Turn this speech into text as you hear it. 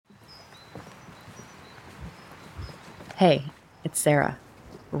Hey, it's Sarah.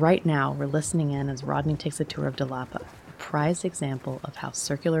 Right now, we're listening in as Rodney takes a tour of De Lapa, a prized example of how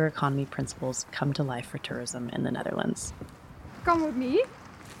circular economy principles come to life for tourism in the Netherlands. Come with me.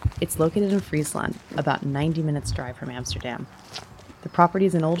 It's located in Friesland, about 90 minutes drive from Amsterdam. The property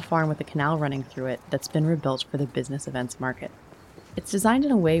is an old farm with a canal running through it that's been rebuilt for the business events market. It's designed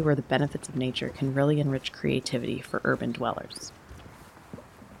in a way where the benefits of nature can really enrich creativity for urban dwellers.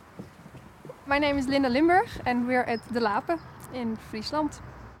 My name is Linda Limburg and we're at De Lapa in Friesland.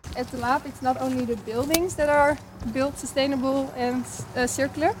 At De Lapa it's not only the buildings that are built sustainable and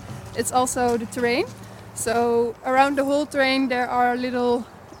circular, it's also the terrain. So around the whole terrain there are little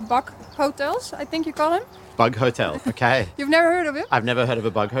bug hotels, I think you call them. Bug hotel, okay. You've never heard of it? I've never heard of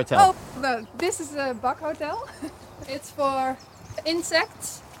a bug hotel. Oh, well, this is a bug hotel. It's for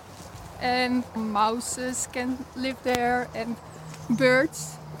insects, and mouses can live there and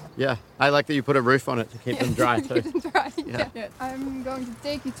birds. Yeah, I like that you put a roof on it to keep them dry too. Keep them dry. Yeah. Yeah. I'm going to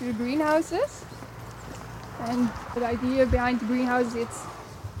take you to the greenhouses. And the idea behind the greenhouse is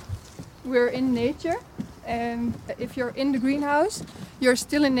we're in nature. And if you're in the greenhouse, you're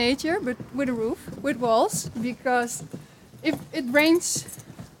still in nature, but with a roof, with walls. Because if it rains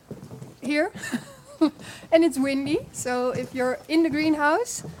here and it's windy, so if you're in the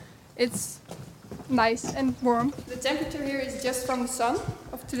greenhouse, it's nice and warm. The temperature here is just from the sun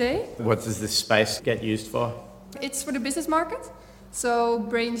of today. What does this space get used for? It's for the business market, so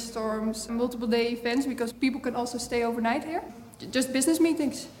brainstorms, multiple day events, because people can also stay overnight here. Just business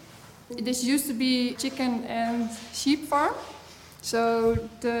meetings. This used to be chicken and sheep farm. So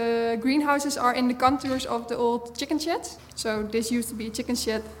the greenhouses are in the contours of the old chicken sheds. So this used to be a chicken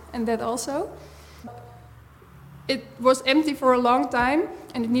shed and that also. It was empty for a long time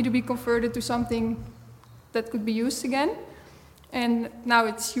and it needed to be converted to something that could be used again. And now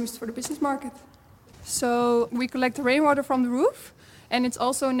it's used for the business market. So we collect the rainwater from the roof and it's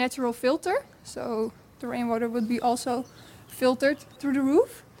also a natural filter. So the rainwater would be also filtered through the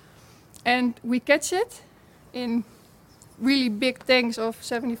roof. And we catch it in really big tanks of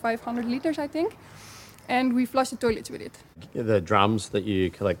 7,500 liters, I think. And we flush the toilets with it. The drums that you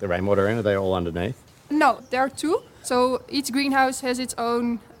collect the rainwater in, are they all underneath? No, there are two. So each greenhouse has its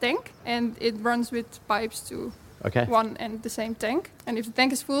own tank and it runs with pipes to one and the same tank. And if the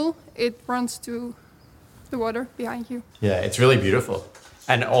tank is full, it runs to the water behind you. Yeah, it's really beautiful.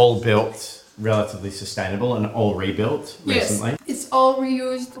 And all built relatively sustainable and all rebuilt recently? Yes, it's all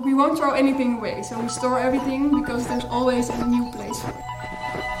reused. We won't throw anything away, so we store everything because there's always a new place for it.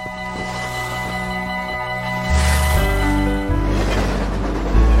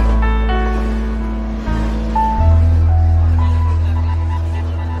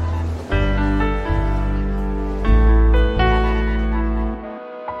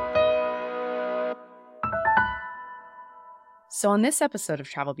 So on this episode of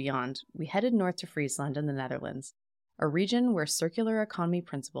Travel Beyond, we headed north to Friesland in the Netherlands, a region where circular economy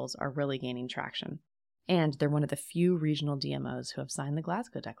principles are really gaining traction. And they're one of the few regional DMOs who have signed the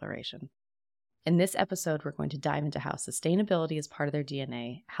Glasgow Declaration. In this episode, we're going to dive into how sustainability is part of their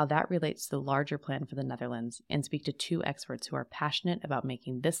DNA, how that relates to the larger plan for the Netherlands, and speak to two experts who are passionate about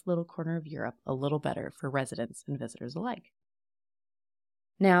making this little corner of Europe a little better for residents and visitors alike.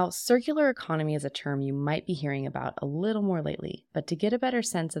 Now, circular economy is a term you might be hearing about a little more lately, but to get a better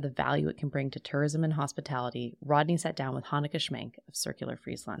sense of the value it can bring to tourism and hospitality, Rodney sat down with Hanneke Schmenk of Circular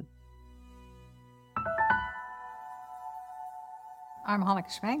Friesland. I'm Hanneke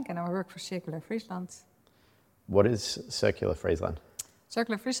Schmenk and I work for Circular Friesland. What is Circular Friesland?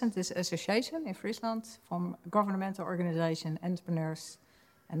 Circular Friesland is an association in Friesland from governmental organizations, entrepreneurs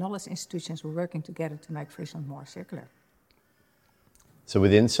and knowledge institutions who are working together to make Friesland more circular. So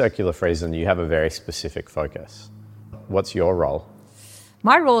within Circular Friesland, you have a very specific focus. What's your role?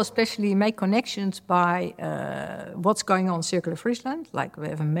 My role especially make connections by what's going on in Circular Friesland. Like we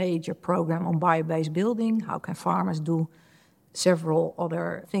have a major program on bio-based building. How can farmers do several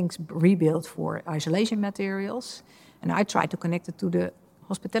other things, rebuild for isolation materials? And I try to connect it to the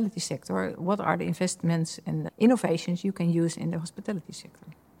hospitality sector. What are the investments and the innovations you can use in the hospitality sector?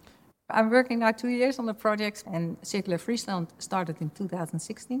 I'm working now 2 years on the project, and Circular Friesland started in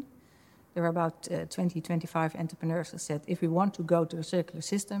 2016. There were about 20-25 entrepreneurs who said, if we want to go to a circular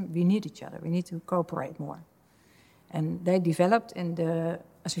system, we need each other, we need to cooperate more. And they developed, and the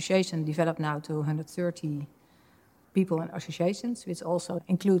association developed now to 130 people and associations, which also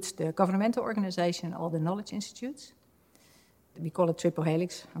includes the governmental organization, all the knowledge institutes. We call it triple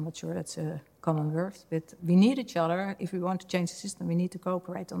helix. I'm not sure that's a common word, but we need each other. If we want to change the system, we need to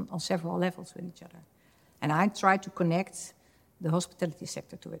cooperate on several levels with each other. And I try to connect the hospitality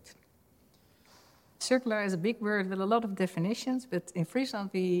sector to it. Circular is a big word with a lot of definitions, but in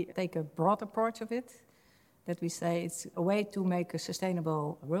Friesland we take a broad approach of it, that we say it's a way to make a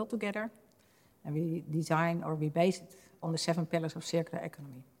sustainable world together, and we design or we base it on the 7 pillars of circular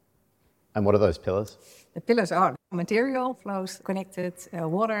economy. And what are those pillars? The pillars are material flows connected,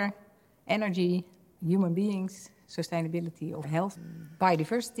 water, energy, human beings, sustainability of health,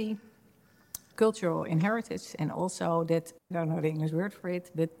 biodiversity, cultural inheritance, and also that, I don't know the English word for it,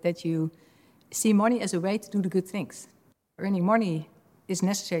 but that you see money as a way to do the good things. Earning money is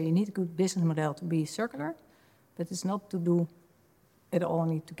necessary. You need a good business model to be circular, but it's not to do it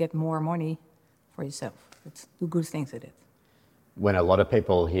only to get more money for yourself. But do good things with it. When a lot of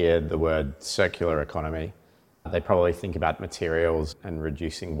people hear the word circular economy, they probably think about materials and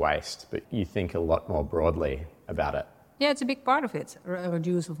reducing waste, but you think a lot more broadly about it. Yeah, it's a big part of it,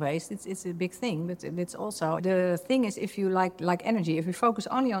 reduce of waste. It's a big thing, but it's also, the thing is, if you like energy, if we focus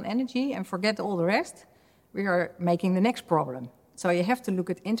only on energy and forget all the rest, we are making the next problem. So you have to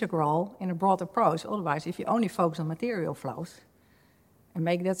look at integral in a broad approach. Otherwise, if you only focus on material flows and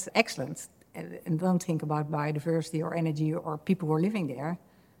make that excellent, and don't think about biodiversity or energy or people who are living there,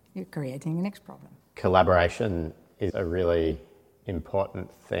 you're creating the next problem. Collaboration is a really important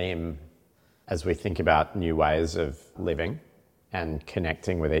theme as we think about new ways of living and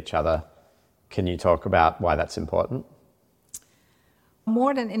connecting with each other. Can you talk about why that's important?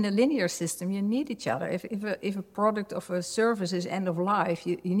 More than in the linear system, you need each other. If a product of a service is end of life,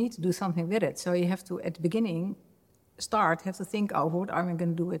 you need to do something with it. So you have to, at the beginning, have to think over what am I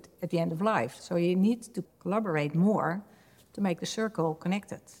going to do it at the end of life. So you need to collaborate more to make the circle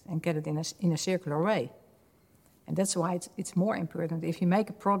connected and get it in a circular way. And that's why it's more important. If you make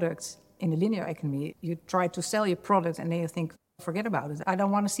a product in the linear economy, you try to sell your product and then you think, forget about it. I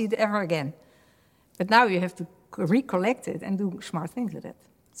don't want to see it ever again. But now you have to recollect it and do smart things with it.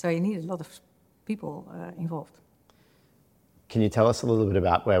 So you need a lot of people involved. Can you tell us a little bit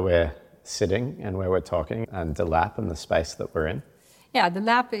about where we're sitting and where we're talking and the lab and the space that we're in? Yeah, the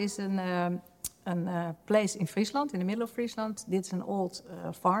lab is a place in Friesland, in the middle of Friesland. It's an old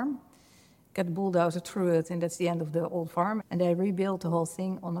farm. Got a bulldozer through it, and that's the end of the old farm. And they rebuilt the whole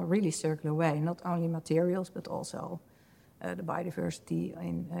thing on a really circular way, not only materials, but also the biodiversity.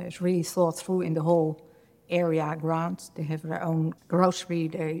 And it's really thought through in the whole area, ground. They have their own grocery.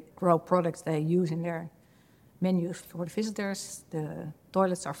 They grow products they use in their menus for the visitors. The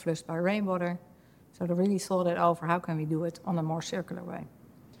toilets are flushed by rainwater. So they really thought it over. How can we do it on a more circular way?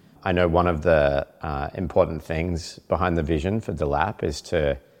 I know one of the important things behind the vision for DeLap is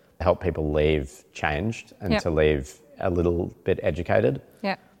to help people leave changed and to leave a little bit educated.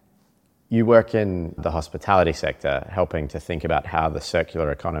 Yeah. You work in the hospitality sector, helping to think about how the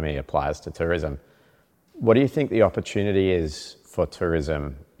circular economy applies to tourism. What do you think the opportunity is for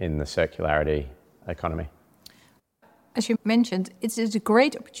tourism in the circularity economy? As you mentioned, it's a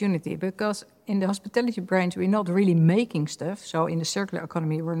great opportunity because in the hospitality branch, we're not really making stuff. So in the circular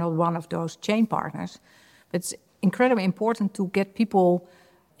economy, we're not one of those chain partners. But it's incredibly important to get people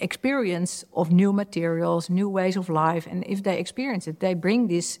experience of new materials, new ways of life. And if they experience it, they bring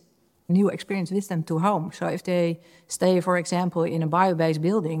this new experience with them to home. So if they stay, for example, in a bio-based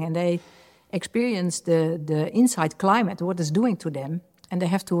building and they experience the inside climate, what it's doing to them, and they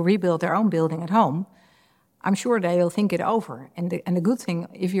have to rebuild their own building at home, I'm sure they will think it over. And the good thing,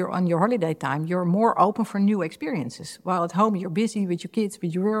 if you're on your holiday time, you're more open for new experiences. While at home, you're busy with your kids,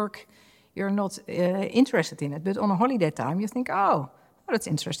 with your work, you're not interested in it. But on a holiday time, you think, oh, that's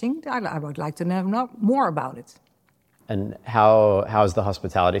interesting. I would like to know more about it. And how has the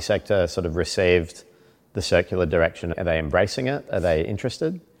hospitality sector sort of received the circular direction? Are they embracing it? Are they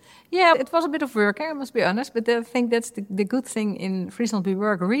interested? Yeah, it was a bit of work, I must be honest. But I think that's the good thing in Friesland. We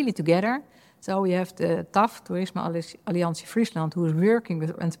work really together. So we have the TAF, Toerisme Alliantie Friesland, who is working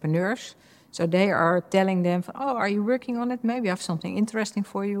with entrepreneurs. So they are telling them, oh, are you working on it? Maybe I have something interesting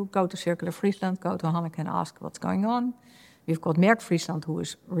for you. Go to Circular Friesland, go to Hanneke and ask what's going on. We've got Merk Friesland, who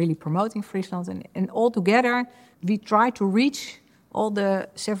is really promoting Friesland. And all together, we try to reach all the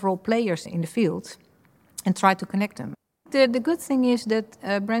several players in the field and try to connect them. The good thing is that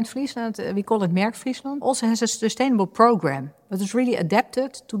Brand Friesland, we call it Merk Friesland, also has a sustainable program. But it's really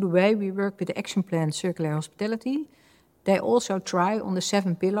adapted to the way we work with the action plan Circular Hospitality. They also try on the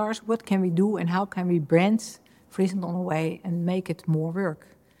 7 pillars, what can we do and how can we brand Friesland on a way and make it more work.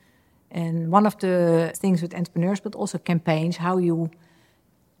 And one of the things with entrepreneurs, but also campaigns, how you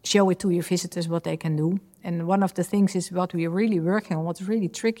show it to your visitors what they can do. And one of the things is what we are really working on, what's really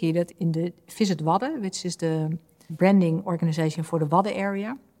tricky, that in the Visit Wadden, which is the branding organization for the Wadden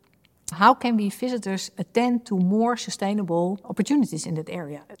area, how can we visitors attend to more sustainable opportunities in that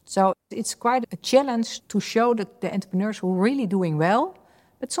area? So it's quite a challenge to show that the entrepreneurs who are really doing well,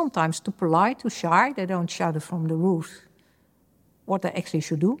 but sometimes too polite, too shy, they don't shout it from the roofs what they actually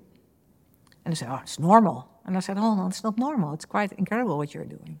should do. And they say, oh, it's normal. And I said, oh, no, it's not normal. It's quite incredible what you're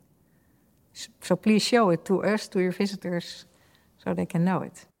doing. So please show it to us, to your visitors, so they can know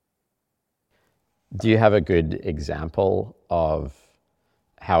it. Do you have a good example of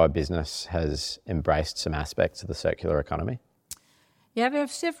how a business has embraced some aspects of the circular economy? Yeah, we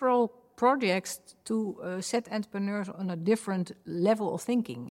have several projects to set entrepreneurs on a different level of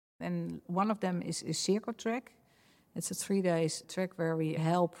thinking. And one of them is Circle Track. It's a 3-day track where we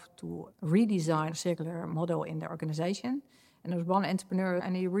help to redesign a circular model in the organization. And there was one entrepreneur,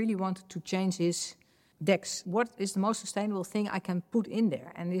 and he really wanted to change his decks. What is the most sustainable thing I can put in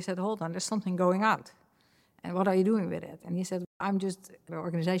there? And he said, hold on, there's something going out. And what are you doing with it? And he said, I'm just the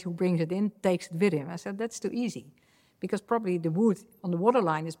organization who brings it in, takes it with him. I said, that's too easy. Because probably the wood on the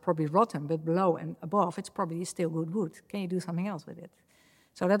waterline is probably rotten, but below and above, it's probably still good wood. Can you do something else with it?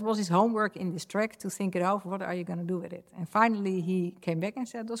 So that was his homework in this track, to think it over, what are you going to do with it? And finally he came back and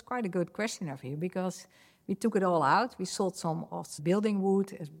said, that's quite a good question of you, because we took it all out. We sold some of the building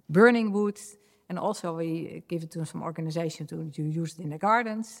wood, burning wood, and also we gave it to some organization to use it in the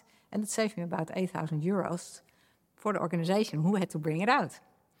gardens. And it saved me about 8,000 euros for the organization who had to bring it out.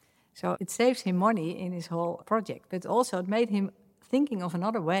 So it saves him money in his whole project, but also it made him thinking of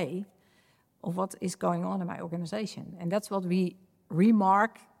another way of what is going on in my organization. And that's what we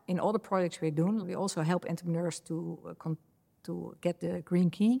remark in all the projects we're doing. We also help entrepreneurs to get the Green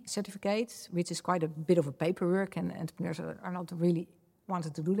Key certificate, which is quite a bit of a paperwork, and entrepreneurs are not really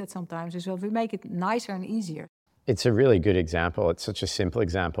wanted to do that sometimes. So we make it nicer and easier. It's a really good example. It's such a simple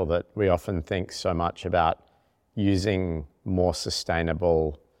example that we often think so much about using more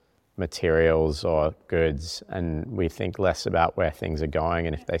sustainable materials or goods, and we think less about where things are going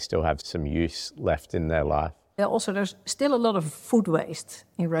and if they still have some use left in their life. Also, there's still a lot of food waste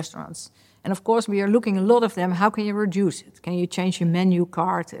in restaurants. And of course, we are looking a lot of them. How can you reduce it? Can you change your menu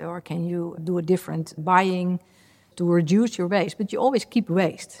card, or can you do a different buying to reduce your waste? But you always keep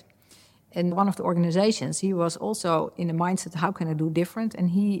waste. And one of the organizations, he was also in the mindset, how can I do different? And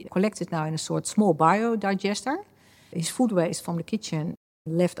he collected now in a sort of small biodigester. His food waste from the kitchen,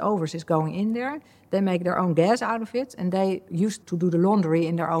 leftovers, is going in there. They make their own gas out of it, and they used to do the laundry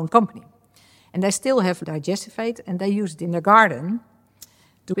in their own company. And they still have digestivate, and they use it in their garden,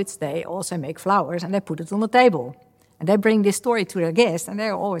 to which they also make flowers, and they put it on the table. And they bring this story to their guests, and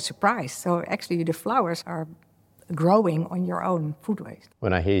they're always surprised. So actually the flowers are growing on your own food waste.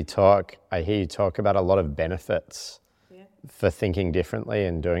 When I hear you talk about a lot of benefits for thinking differently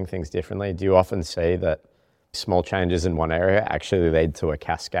and doing things differently. Do you often see that small changes in one area actually lead to a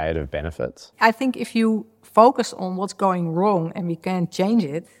cascade of benefits? I think if you focus on what's going wrong and we can't change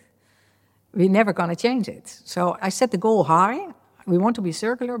it, we're never going to change it. So I set the goal high. We want to be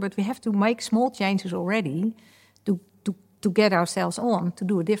circular, but we have to make small changes already to get ourselves on to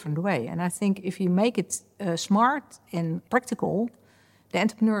do a different way. And I think if you make it smart and practical, the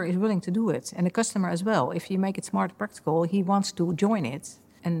entrepreneur is willing to do it, and the customer as well. If you make it smart and practical, he wants to join it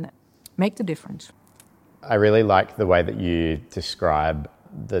and make the difference. I really like the way that you describe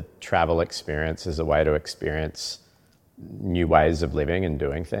the travel experience as a way to experience new ways of living and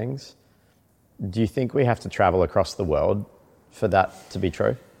doing things. Do you think we have to travel across the world for that to be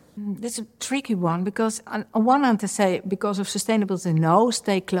true? That's a tricky one, because on one hand, I say because of sustainability, no,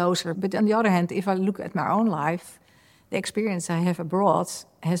 stay closer. But on the other hand, if I look at my own life, the experience I have abroad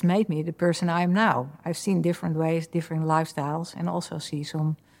has made me the person I am now. I've seen different ways, different lifestyles, and also see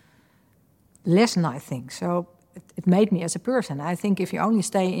some lesson, I think. So it made me as a person. I think if you only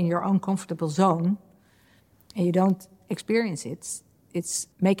stay in your own comfortable zone and you don't experience it, it's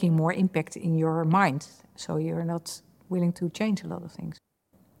making more impact in your mind. So you're not willing to change a lot of things.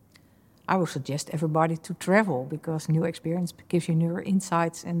 I would suggest everybody to travel, because new experience gives you newer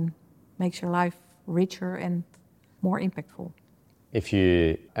insights and makes your life richer and more impactful. If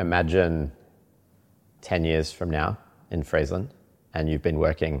you imagine 10 years from now in Friesland, and you've been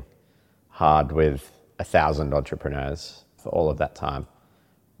working hard with 1,000 entrepreneurs for all of that time,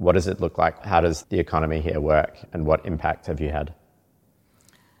 what does it look like? How does the economy here work, and what impact have you had?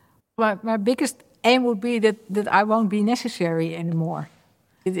 My biggest aim would be that I won't be necessary anymore.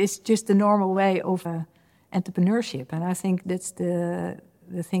 It's just the normal way of entrepreneurship, and I think that's the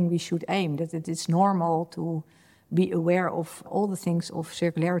thing we should aim, that it is normal to be aware of all the things of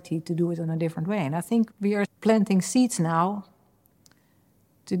circularity, to do it in a different way. And I think we are planting seeds now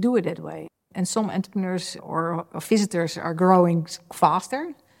to do it that way. And some entrepreneurs or visitors are growing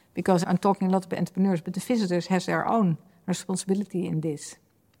faster, Because I'm talking a lot about entrepreneurs, but the visitors have their own responsibility in this.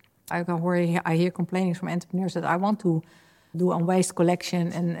 I hear complaining from entrepreneurs that I want to do on waste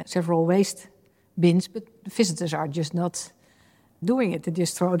collection and several waste bins, but the visitors are just not doing it. They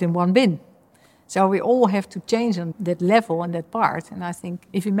just throw it in one bin. So we all have to change on that level and that part. And I think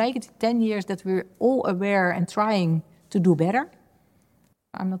if we make it 10 years that we're all aware and trying to do better,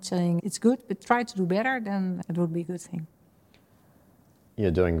 I'm not saying it's good, but try to do better, then it would be a good thing.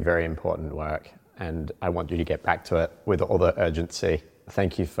 You're doing very important work, and I want you to get back to it with all the urgency.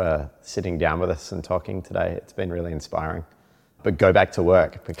 Thank you for sitting down with us and talking today. It's been really inspiring. But go back to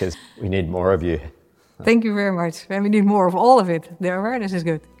work, because we need more of you. Thank you very much. And we need more of all of it. The awareness is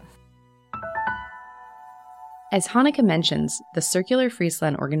good. As Hanneke mentions, the Circular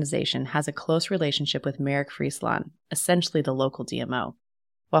Friesland organization has a close relationship with Merk Friesland, essentially the local DMO.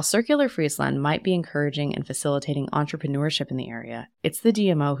 While Circular Friesland might be encouraging and facilitating entrepreneurship in the area, it's the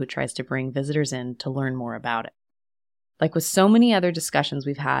DMO who tries to bring visitors in to learn more about it. Like with so many other discussions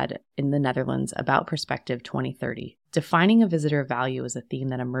we've had in the Netherlands about Perspective 2030, defining a visitor value is a theme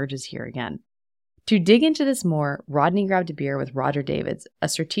that emerges here again. To dig into this more, Rodney grabbed a beer with Roger Davids, a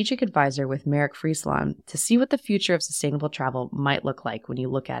strategic advisor with Merk Friesland, to see what the future of sustainable travel might look like when you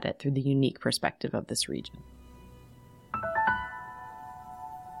look at it through the unique perspective of this region.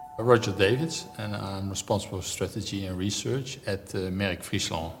 Roger Davids, and I'm responsible for strategy and research at Merk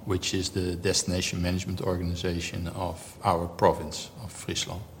Friesland, which is the destination management organization of our province of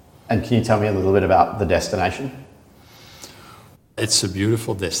Friesland. And can you tell me a little bit about the destination? It's a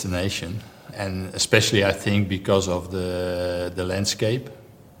beautiful destination, and especially I think because of the landscape.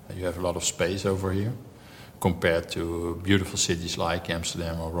 You have a lot of space over here compared to beautiful cities like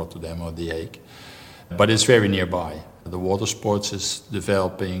Amsterdam or Rotterdam or The Hague. But it's very nearby. The water sports is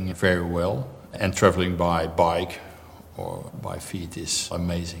developing very well, and traveling by bike or by feet is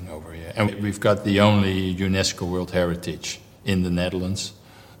amazing over here. And we've got the only UNESCO World Heritage in the Netherlands,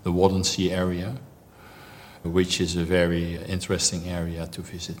 the Waddenzee area, which is a very interesting area to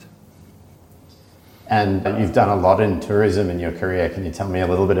visit. And you've done a lot in tourism in your career. Can you tell me a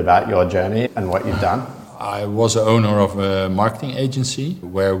little bit about your journey and what you've done? I was the owner of a marketing agency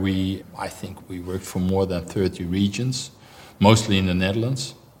where I think we worked for more than 30 regions, mostly in the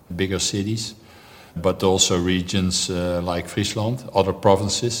Netherlands, bigger cities, but also regions like Friesland, other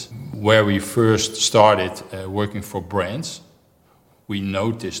provinces. Where we first started working for brands, we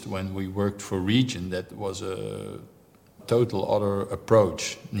noticed when we worked for region that was a total other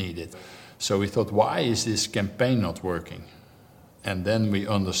approach needed. So we thought, why is this campaign not working? And then we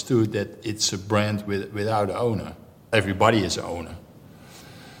understood that it's a brand without an owner. Everybody is an owner.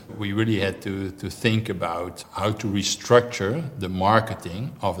 We really had to think about how to restructure the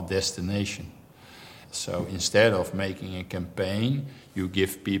marketing of a destination. So instead of making a campaign, you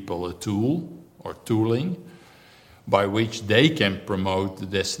give people a tool or tooling by which they can promote the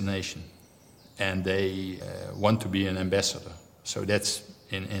destination. And they want to be an ambassador. So that's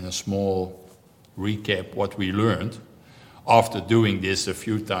in a small recap what we learned after doing this a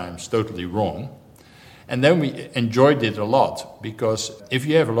few times totally wrong. And then we enjoyed it a lot, because if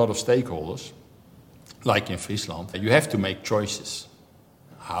you have a lot of stakeholders, like in Friesland, you have to make choices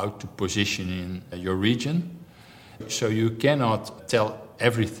how to position in your region. So you cannot tell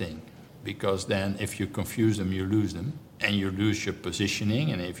everything, because then if you confuse them, you lose them, and you lose your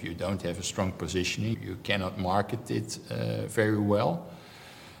positioning. And if you don't have a strong positioning, you cannot market it very well.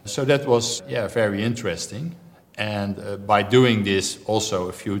 So that was very interesting. And by doing this also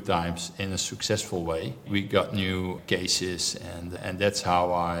a few times in a successful way, we got new cases, and that's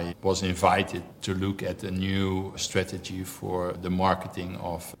how I was invited to look at a new strategy for the marketing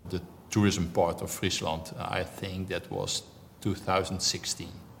of the tourism part of Friesland. I think that was 2016.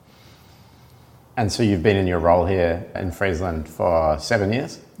 And so you've been in your role here in Friesland for 7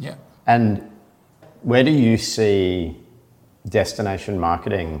 years? Yeah. And where do you see destination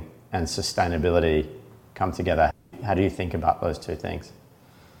marketing and sustainability come together? How do you think about those two things?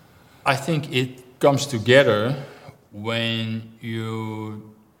 I think it comes together when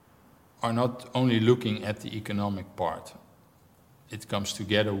you are not only looking at the economic part. It comes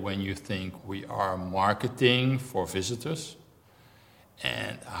together when you think we are marketing for visitors,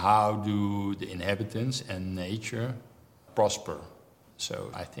 and how do the inhabitants and nature prosper. So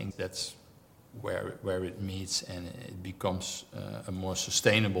I think that's where it meets, and it becomes a more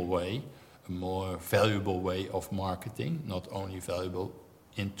sustainable way, a more valuable way of marketing, not only valuable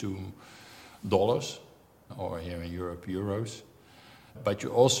into dollars, or here in Europe, euros, but you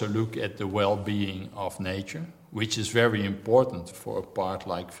also look at the well-being of nature, which is very important for a part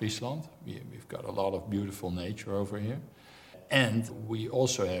like Friesland. We've got a lot of beautiful nature over here. And we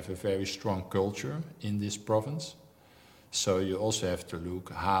also have a very strong culture in this province. So you also have to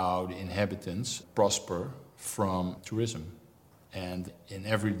look how the inhabitants prosper from tourism. And in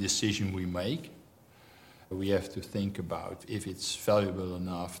every decision we make, we have to think about if it's valuable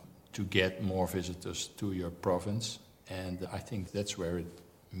enough to get more visitors to your province. And I think that's where it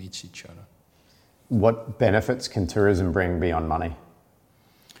meets each other. What benefits can tourism bring beyond money?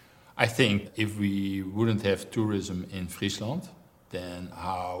 I think if we wouldn't have tourism in Friesland, then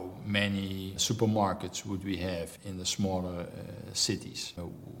how many supermarkets would we have in the smaller cities?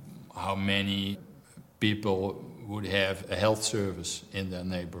 How many people would have a health service in their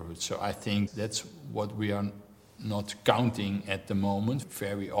neighborhood? So I think that's what we are not counting at the moment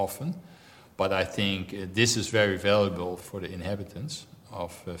very often. But I think this is very valuable for the inhabitants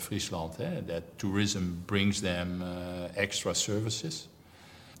of Friesland, that tourism brings them extra services.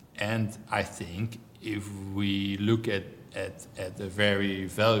 And I think if we look at a very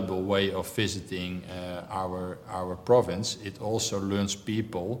valuable way of visiting our province, it also learns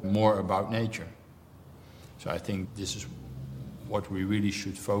people more about nature. So I think this is what we really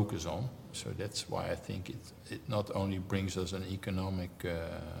should focus on. So that's why I think it not only brings us an economic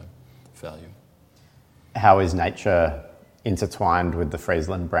value. How is nature intertwined with the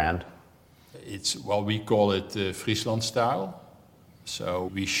Friesland brand? We call it Friesland style.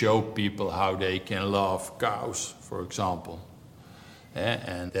 So we show people how they can love cows, for example.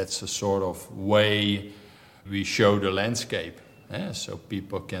 And that's a sort of way we show the landscape. So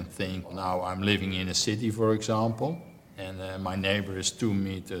people can think, now I'm living in a city, for example, and my neighbor is 2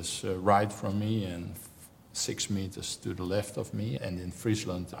 meters right from me and 6 meters to the left of me. And in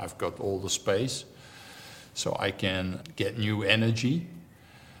Friesland, I've got all the space, so I can get new energy.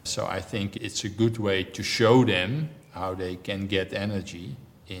 So I think it's a good way to show them how they can get energy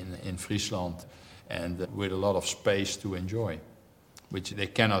in Friesland and with a lot of space to enjoy, which they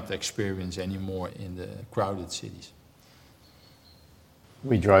cannot experience anymore in the crowded cities.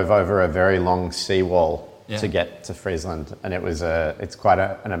 We drove over a very long seawall to get to Friesland, and it's quite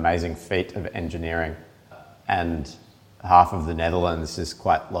an amazing feat of engineering. And half of the Netherlands is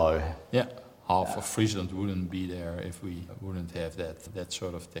quite low. Yeah, half of Friesland wouldn't be there if we wouldn't have that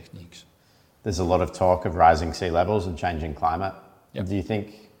sort of techniques. There's a lot of talk of rising sea levels and changing climate. Yep. Do you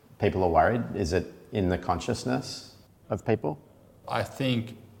think people are worried? Is it in the consciousness of people? I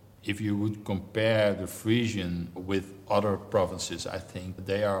think if you would compare the Frisian with other provinces, I think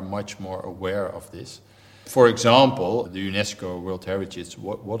they are much more aware of this. For example, the UNESCO World Heritage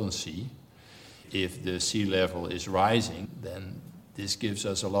Wadden Sea, if the sea level is rising, then this gives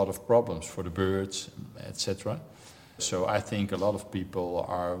us a lot of problems for the birds, etc. So I think a lot of people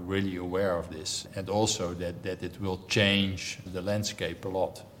are really aware of this, and also that it will change the landscape a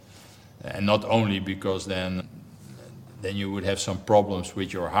lot. And not only because then you would have some problems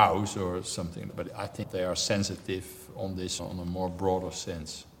with your house or something, but I think they are sensitive on this on a more broader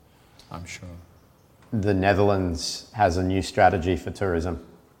sense, I'm sure. The Netherlands has a new strategy for tourism,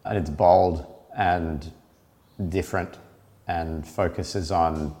 and it's bold and different and focuses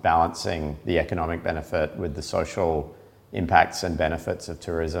on balancing the economic benefit with the social impacts and benefits of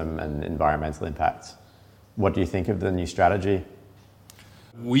tourism and environmental impacts. What do you think of the new strategy?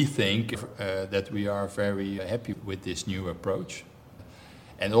 We think that we are very happy with this new approach.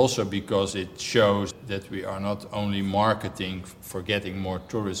 And also because it shows that we are not only marketing for getting more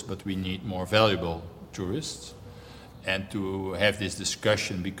tourists, but we need more valuable tourists. And to have this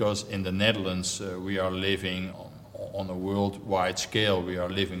discussion, because in the Netherlands we are living on a worldwide scale, we are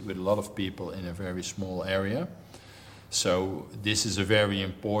living with a lot of people in a very small area. So this is a very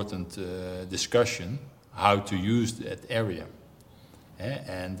important discussion, how to use that area.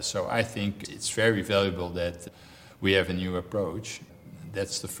 And so I think it's very valuable that we have a new approach.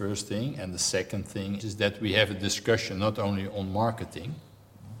 That's the first thing. And the second thing is that we have a discussion not only on marketing,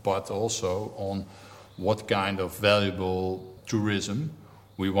 but also on what kind of valuable tourism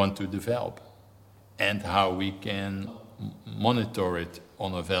we want to develop and how we can monitor it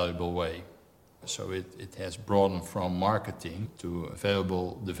on a valuable way. So it has broadened from marketing to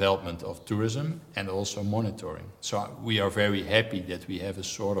valuable development of tourism and also monitoring. So we are very happy that we have a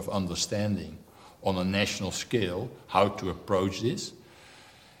sort of understanding on a national scale how to approach this.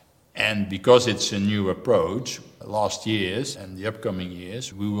 And because it's a new approach, last years and the upcoming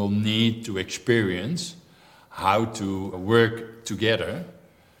years, we will need to experience how to work together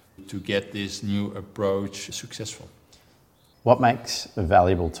to get this new approach successful. What makes a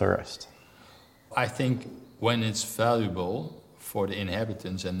valuable tourist? I think when it's valuable for the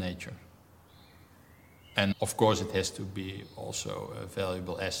inhabitants and nature. And of course it has to be also a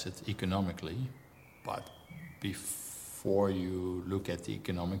valuable asset economically, but before you look at the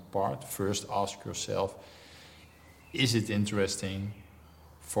economic part, first ask yourself, is it interesting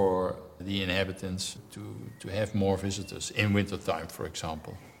for the inhabitants to have more visitors in wintertime, for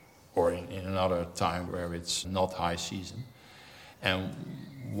example, or in another time where it's not high season? And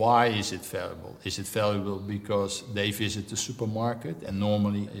why is it valuable? Is it valuable because they visit the supermarket and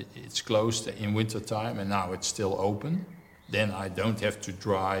normally it's closed in wintertime and now it's still open? Then I don't have to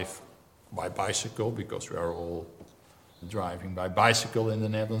drive by bicycle, because we are all driving by bicycle in the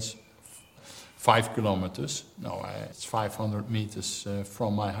Netherlands, 5 kilometers. No, it's 500 meters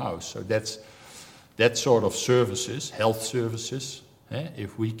from my house. So that's that sort of services, health services.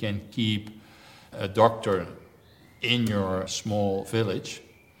 If we can keep a doctor in your small village,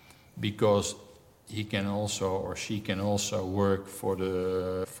 because he can also or she can also work for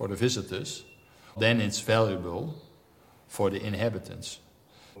the visitors, then it's valuable for the inhabitants.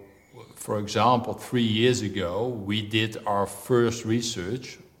 For example, 3 years ago, we did our first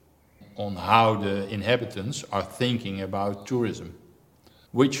research on how the inhabitants are thinking about tourism,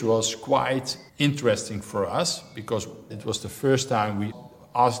 which was quite interesting for us, because it was the first time we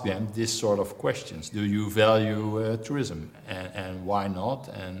asked them this sort of questions. Do you value tourism, and why not?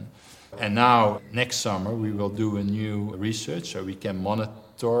 And now, next summer, we will do a new research so we can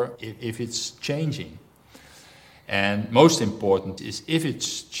monitor if it's changing. And most important is, if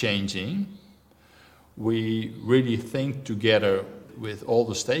it's changing, we really think together with all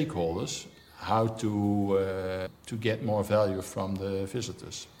the stakeholders how to get more value from the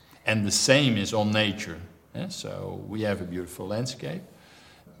visitors. And the same is on nature. So we have a beautiful landscape,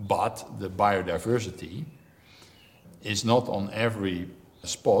 but the biodiversity is not on every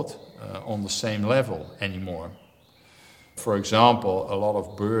spot on the same level anymore. For example, a lot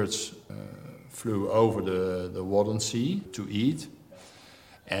of birds flew over the Wadden Sea to eat,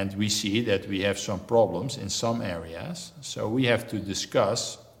 and we see that we have some problems in some areas. So we have to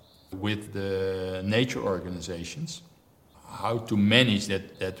discuss with the nature organizations how to manage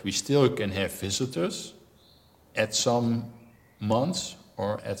that we still can have visitors at some months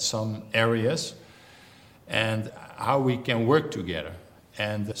or at some areas, and how we can work together.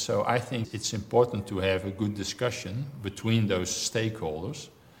 And so I think it's important to have a good discussion between those stakeholders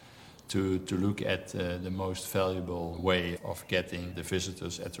to look at the most valuable way of getting the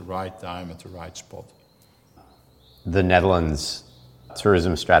visitors at the right time, at the right spot. The Netherlands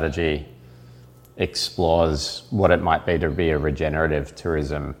tourism strategy explores what it might be to be a regenerative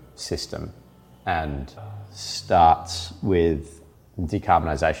tourism system and starts with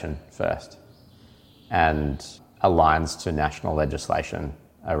decarbonisation first and aligns to national legislation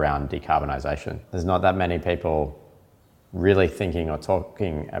around decarbonisation. There's not that many people really thinking or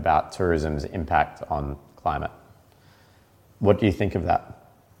talking about tourism's impact on climate. What do you think of that?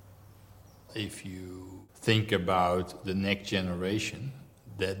 If you think about the next generation,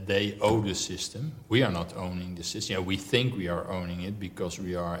 that they own the system. We are not owning the system. Yeah, we think we are owning it because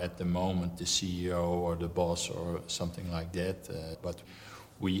we are at the moment the CEO or the boss or something like that. But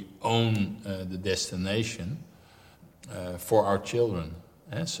we own the destination for our children.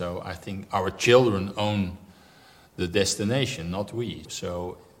 So I think our children own the destination, not we.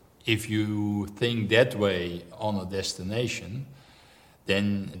 So if you think that way on a destination,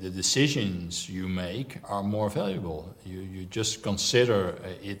 then the decisions you make are more valuable. You just consider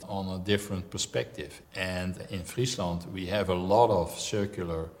it on a different perspective. And in Friesland, we have a lot of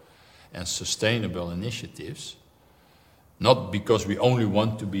circular and sustainable initiatives, not because we only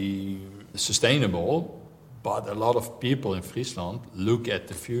want to be sustainable, but a lot of people in Friesland look at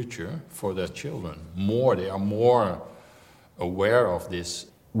the future for their children. They are more aware of this.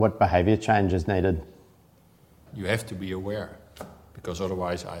 What behaviour change is needed? You have to be aware, because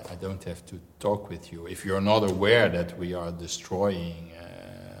otherwise I don't have to talk with you. If you're not aware that we are destroying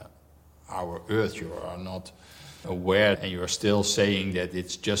our earth, you are not aware, and you're still saying that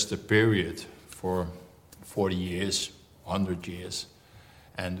it's just a period for 40 years, 100 years,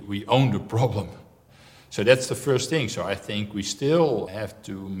 and we own the problem. So that's the first thing. So I think we still have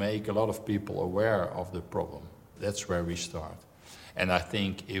to make a lot of people aware of the problem. That's where we start. And I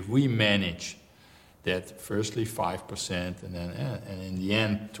think if we manage that, firstly 5%, and then and in the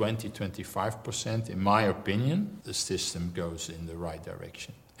end 20-25%, in my opinion, the system goes in the right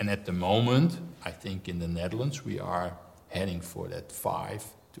direction. And at the moment, I think in the Netherlands we are heading for that 5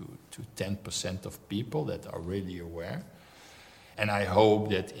 to 10% of people that are really aware. And I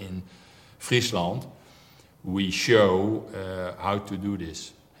hope that in Friesland we show how to do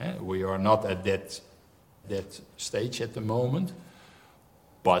this. We are not at that stage at the moment,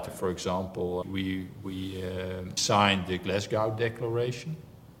 but for example, we signed the Glasgow Declaration,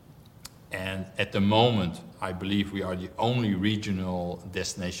 And at the moment, I believe we are the only regional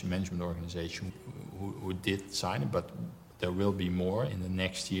destination management organization who did sign it, but there will be more in the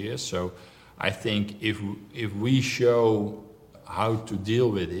next year. So I think if we show how to deal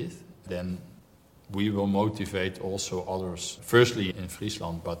with it, then we will motivate also others, firstly in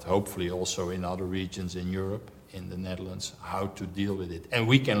Friesland, but hopefully also in other regions in Europe, in the Netherlands, how to deal with it. And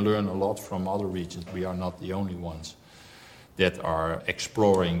we can learn a lot from other regions. We are not the only ones that are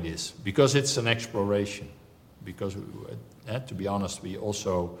exploring this, because it's an exploration. Because, to be honest, we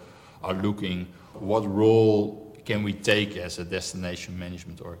also are looking what role can we take as a destination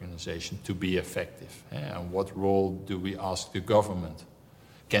management organization to be effective? And what role do we ask the government?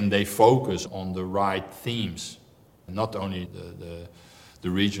 Can they focus on the right themes? Not only the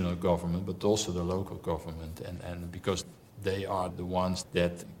regional government, but also the local government. And because they are the ones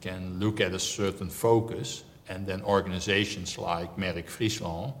that can look at a certain focus, and then organizations like Merk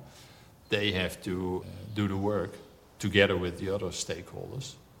Friesland, they have to do the work together with the other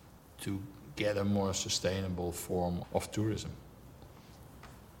stakeholders to get a more sustainable form of tourism.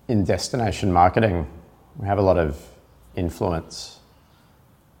 In destination marketing, we have a lot of influence.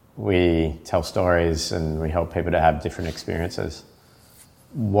 We tell stories and we help people to have different experiences.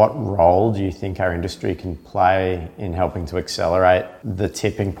 What role do you think our industry can play in helping to accelerate the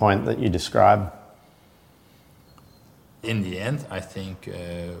tipping point that you describe? In the end, I think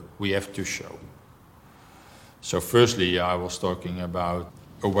we have to show. So firstly, I was talking about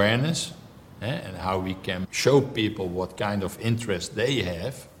awareness and how we can show people what kind of interest they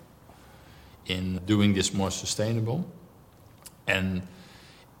have in doing this more sustainable. And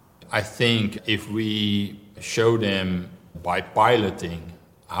I think if we show them by piloting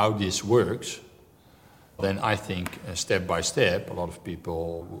how this works, then I think step by step, a lot of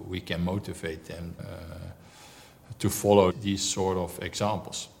people, we can motivate them to follow these sort of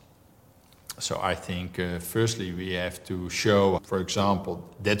examples. So I think firstly we have to show, for example,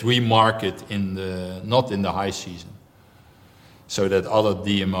 that we market not in the high season, so that other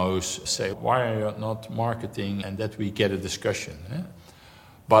DMOs say, why are you not marketing, and that we get a discussion.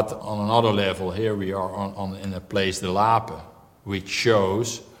 But on another level, here we are in a place, De Lape, which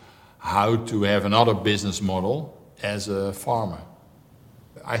shows how to have another business model as a farmer.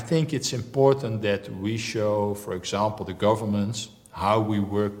 I think it's important that we show, for example, the governments, how we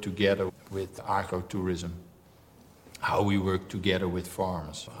work together with agrotourism, how we work together with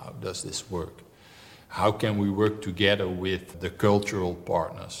farmers. How does this work? How can we work together with the cultural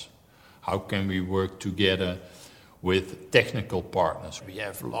partners? How can we work together with technical partners? We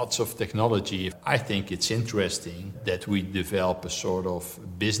have lots of technology. I think it's interesting that we develop a sort of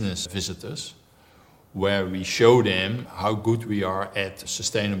business visitors where we show them how good we are at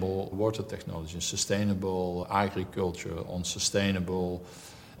sustainable water technology, sustainable agriculture, on sustainable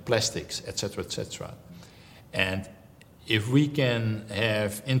plastics, etc., etc. And if we can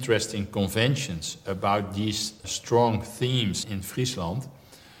have interesting conventions about these strong themes in Friesland,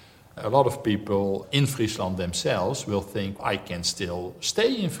 a lot of people in Friesland themselves will think, I can still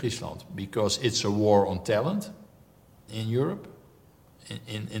stay in Friesland, because it's a war on talent in Europe,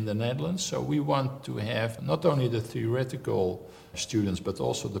 in the Netherlands. So we want to have not only the theoretical students, but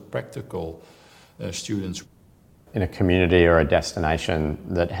also the practical students. In a community or a destination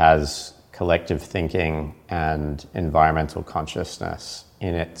that has collective thinking and environmental consciousness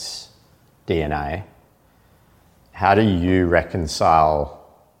in its DNA, how do you reconcile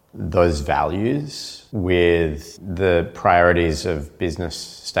those values with the priorities of business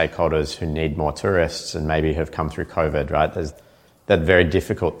stakeholders who need more tourists and maybe have come through COVID, right? There's that very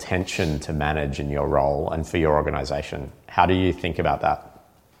difficult tension to manage in your role and for your organization. How do you think about that?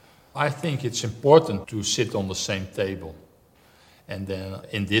 I think it's important to sit on the same table. And then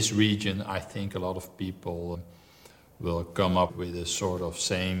in this region, I think a lot of people will come up with a sort of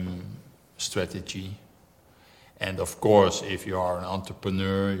same strategy. And of course, if you are an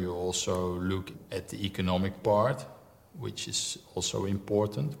entrepreneur, you also look at the economic part, which is also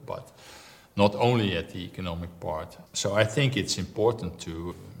important, but not only at the economic part. So I think it's important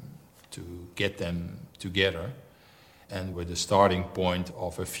to get them together, and with the starting point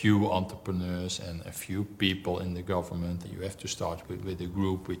of a few entrepreneurs and a few people in the government, you have to start with a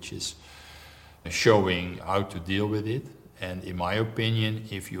group which is showing how to deal with it. And in my opinion,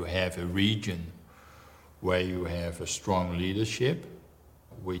 if you have a region where you have a strong leadership,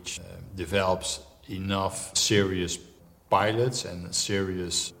 which develops enough serious pilots and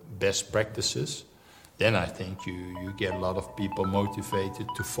serious best practices, then I think you get a lot of people motivated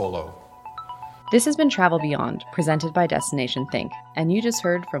to follow. This has been Travel Beyond, presented by Destination Think, and you just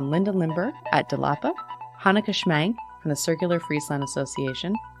heard from Linda Limber at De Lape, Hanneke Schmang from the Circular Friesland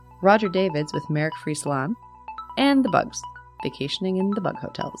Association, Roger Davids with Merrick Friesland, and The Bugs, vacationing in the Bug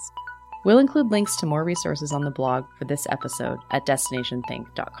Hotels. We'll include links to more resources on the blog for this episode at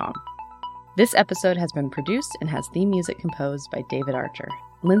destinationthink.com. This episode has been produced and has theme music composed by David Archer.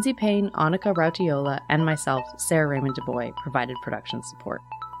 Lindsay Payne, Annika Rautiola, and myself, Sarah Raymond DeBoy, provided production support.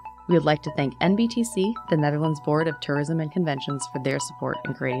 We would like to thank NBTC, the Netherlands Board of Tourism and Conventions, for their support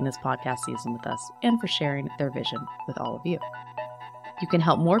in creating this podcast season with us and for sharing their vision with all of you. You can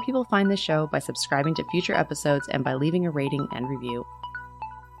help more people find this show by subscribing to future episodes and by leaving a rating and review.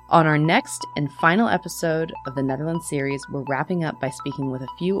 On our next and final episode of the Netherlands series, we're wrapping up by speaking with a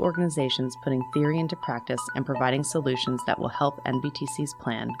few organizations putting theory into practice and providing solutions that will help NBTC's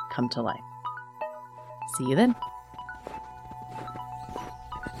plan come to life. See you then.